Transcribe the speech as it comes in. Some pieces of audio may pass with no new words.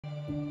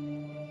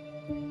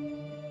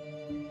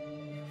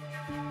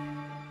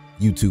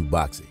YouTube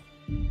boxing,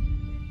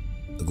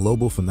 a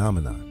global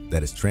phenomenon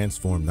that has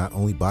transformed not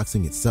only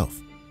boxing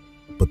itself,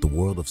 but the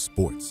world of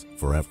sports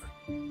forever.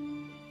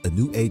 A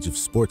new age of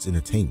sports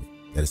entertainment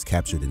that has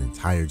captured an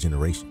entire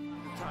generation.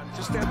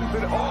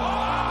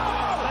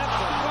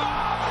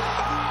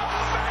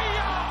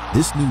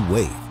 This new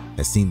wave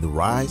has seen the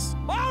rise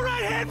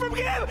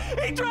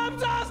He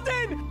drops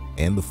Austin!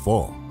 And the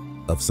fall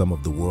of some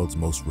of the world's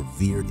most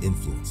revered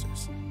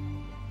influencers.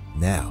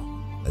 Now,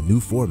 a new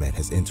format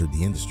has entered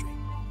the industry,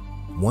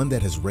 one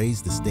that has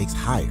raised the stakes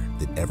higher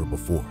than ever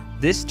before.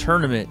 This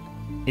tournament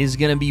is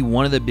going to be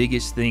one of the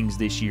biggest things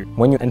this year.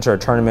 When you enter a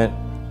tournament,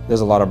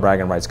 there's a lot of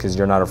bragging rights because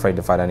you're not afraid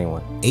to fight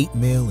anyone. 8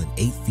 male and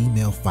 8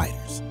 female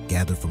fighters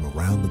gathered from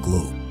around the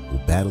globe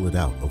will battle it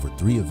out over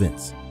 3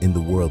 events in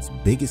the world's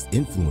biggest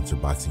influencer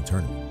boxing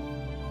tournament.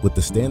 With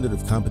the standard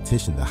of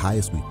competition the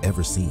highest we've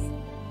ever seen,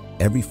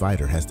 every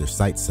fighter has their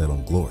sights set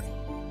on glory,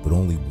 but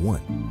only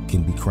one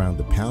can be crowned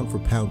the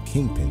pound-for-pound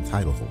Kingpyn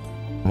title holder.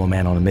 I'm a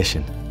man on a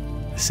mission.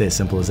 It's as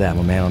simple as that. I'm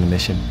a man on a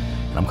mission,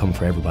 and I'm coming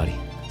for everybody.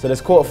 So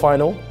there's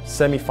quarterfinal,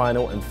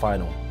 semi-final, and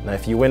final. Now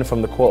if you win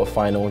from the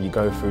quarterfinal, you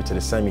go through to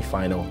the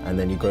semi-final, and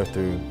then you go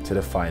through to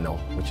the final,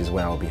 which is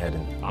where I'll be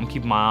heading. I'm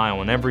keeping my eye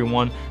on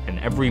everyone and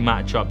every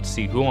matchup to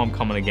see who I'm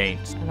coming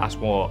against, and that's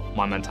what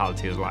my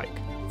mentality is like.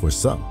 For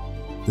some,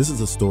 this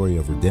is a story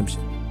of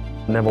redemption.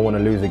 Never want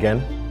to lose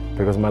again,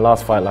 because my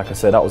last fight, like I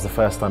said, that was the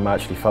first time I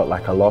actually felt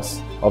like I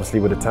lost. Obviously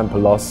with a temper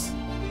loss,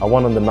 I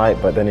won on the night,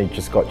 but then it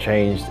just got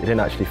changed. It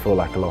didn't actually feel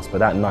like a loss, but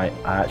that night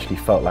I actually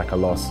felt like a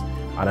loss,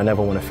 and I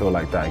never want to feel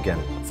like that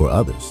again. For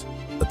others,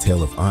 a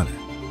tale of honor.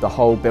 The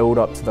whole build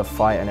up to the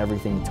fight and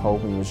everything he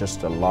told me was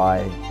just a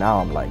lie. Now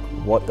I'm like,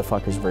 what the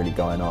fuck is really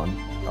going on?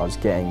 I was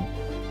getting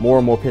more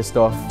and more pissed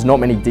off. There's not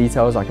many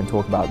details I can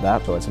talk about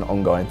that, so it's an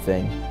ongoing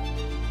thing.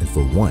 And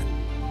for one,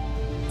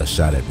 a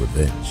shot at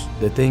revenge.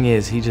 The thing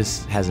is, he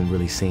just hasn't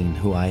really seen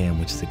who I am,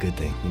 which is a good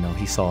thing. You know,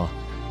 he saw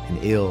an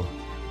ill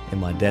in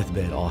my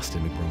deathbed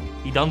Austin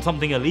McBroom. He done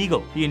something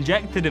illegal. He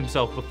injected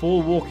himself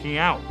before walking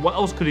out. What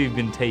else could he have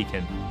been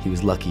taken? He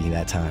was lucky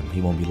that time.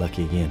 He won't be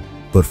lucky again.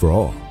 But for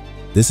all,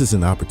 this is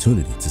an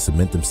opportunity to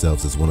cement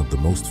themselves as one of the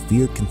most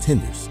feared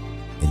contenders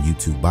in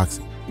YouTube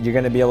boxing. You're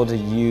going to be able to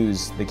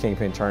use the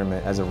Kingpyn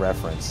tournament as a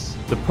reference.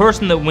 The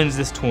person that wins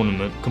this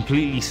tournament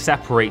completely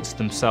separates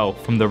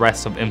themselves from the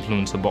rest of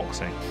influencer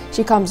boxing.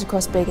 She comes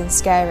across big and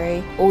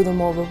scary, all the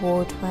more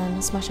reward when I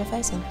smash her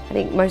face in. I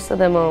think most of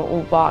them are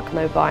all bark,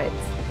 no bites.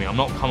 I'm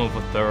not coming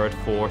for 3rd,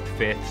 4th,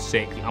 5th,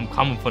 6th. I'm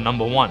coming for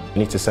number 1. I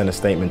need to send a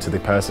statement to the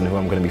person who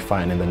I'm going to be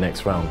fighting in the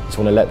next round. Just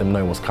want to let them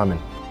know what's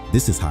coming.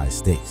 This is high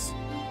stakes,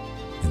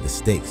 and the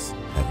stakes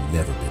have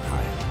never been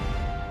higher.